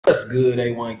What's good,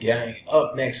 D1ZZY Gang?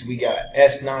 Up next, we got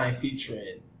S9INE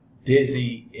featuring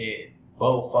D1ZZY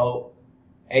BO4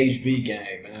 HB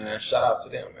Gang, man. Shout out to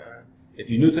them, man. If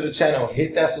you're new to the channel,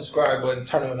 hit that subscribe button,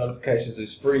 turn on notifications.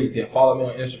 It's free. Then follow me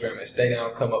on Instagram at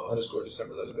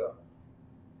staydown_come_up_December. Let's go.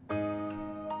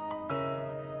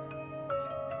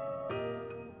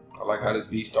 I like how this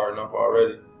beat starting up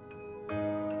already.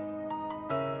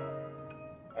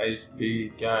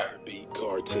 HB Gang. Beat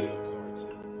Cartel.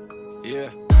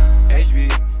 Yeah, HB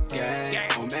Gang.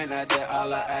 Och menar det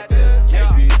alla är det.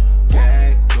 HB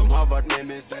Gang. De har varit med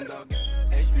mig sen dag.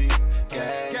 HB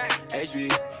Gang.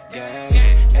 HB Gang.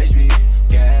 HB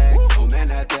Gang. Och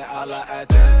menar det alla är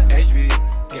det. HB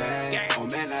Gang.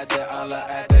 Och menar det alla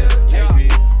är det. HB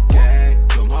Gang.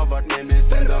 De har varit med mig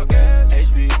sen dag.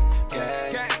 HB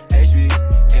Gang. HB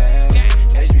Gang.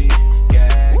 HB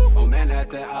Gang. Och menar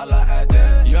det alla är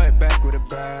det. Jag är back with a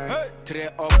bang. 3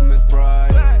 upp med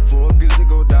Sprite. 4 girls that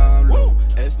go down low.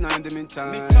 S9 det min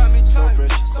time. So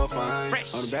fresh, so fine.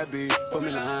 On the bad beat, på min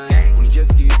line. Hon är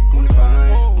jetski, hon är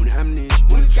fine. Hon är amnish,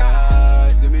 hon är sky.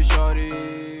 Det är min shorty.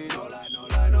 No lie, no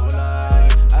lie, no lie.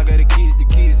 I got the keys,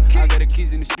 I got the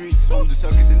keys in the streets. Om du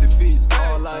söker den det finns.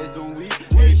 All eyes on we.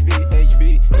 HB, HB,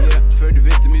 yeah. För du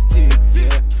vet i mitt team,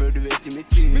 yeah. För du vet i mitt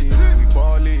team. We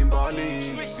ballin',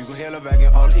 ballin'. Vi går hela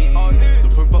vägen all in. De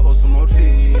pumpar oss som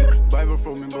morfin. Bible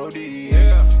from min brody,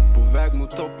 yeah. På väg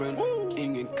mot toppen.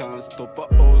 Ingen kan stoppa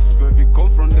oss. För vi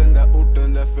kom från den där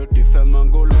orten där 45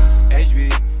 man går loss. HB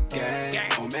Gang.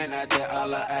 Och menar det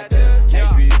alla är det.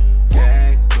 HB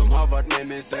Gang. De har varit med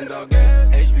mig sen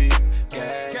dagen. HB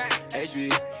Gang. HB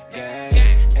Gang.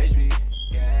 HB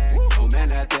Gang. Och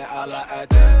menar det alla är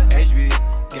det. HB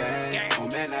Gang. Och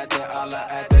menar det alla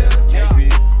är det. HB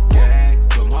Gang.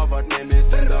 De har varit med mig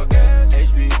sen dagen.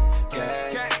 HB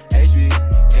Gang. HB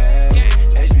Gang.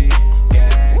 HB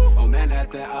Gang. Och menar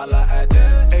det alla är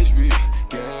det. HB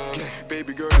Gang.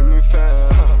 Baby girl är min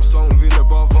fan. Så hon ville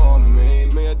bara vara med mig.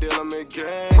 Men jag delar med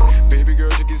gang. Baby girl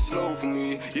take it slow for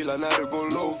me. Gillar när det går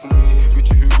low for me.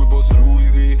 Gucci Hugo Boss Louis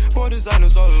V. Bara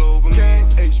designers all over me.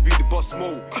 HB det bara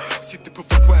smoke. Sitter på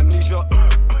för amnesia.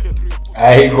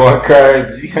 Hey, he going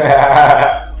crazy. I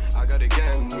got a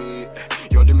gang with me.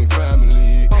 Yo, det är min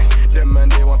family. Them man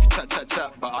they want for chat.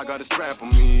 But I got a strap on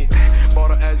me.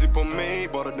 Bara azzy på mig.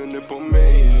 Bara den är på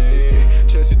mig.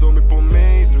 Chelsea de är på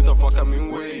mig. Sluta fucka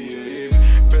min way.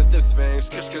 Bästa sväng.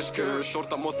 Skr.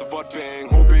 Shorta måste vara bang.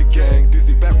 HB Gang.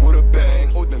 D1ZZY back with a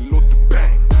bang. Och den låter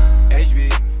bang. HB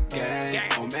Gang.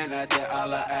 Och menar det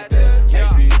alla är det.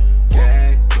 HB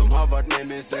Gang. De har varit med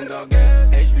mig sen dagen.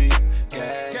 HB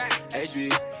Gang. HB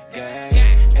Gang.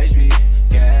 HB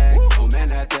Gang. Och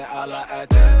menar det alla är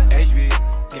det. HB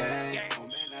Gang. Och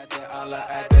menar det alla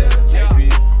är det. HB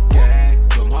Gang.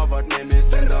 De har varit med mig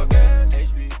sen dagen.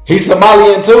 He's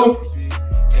Somalian too.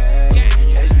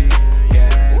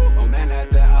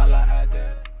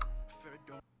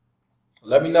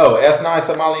 Let me know. S9INE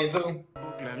Somalian too.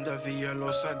 Glömde vi att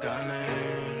låsa gunnen,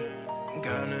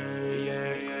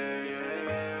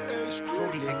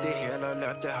 Foglek det hela,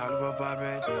 löpte halva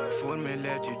varvet. Full med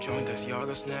lätt, ju jointas,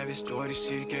 jagas när vi står i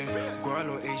cirkeln. Girl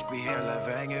och HB hela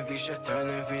vägen, vi kör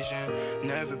television.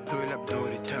 Never pull up, då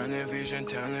det television.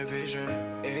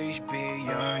 HB,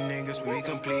 young niggas, we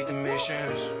complete the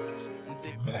missions.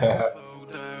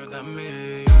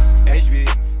 HB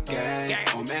Gang.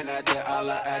 Och menar det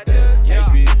alla är det.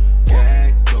 HB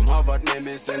Gang. De har varit med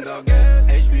mig sen dagen.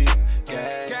 HB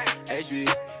Gang. HB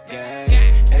Gang.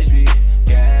 HB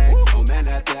Gang. Och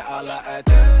menar det alla är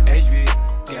det. HB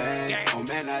Gang. Och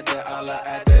menar det alla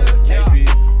är det. HB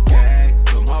Gang.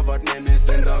 De har varit med mig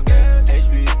sen dagen.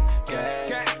 HB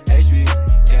Gang. HB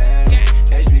Gang.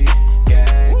 HB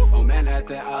Gang. Och menar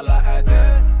det alla är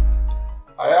det.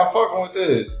 How y'all fucking with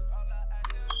this?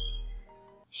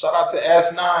 Shout out to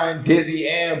S9INE, D1ZZY,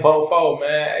 and BO4,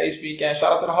 man. HB Gang.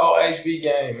 Shout out to the whole HB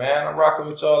Gang, man. I'm rocking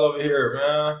with y'all over here,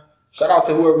 man. Shout out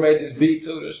to whoever made this beat,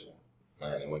 too. This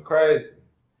man, it went crazy. If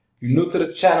you're new to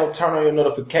the channel, turn on your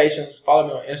notifications. Follow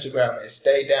me on Instagram at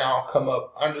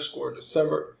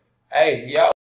staydown_come_up_December. Hey, y'all.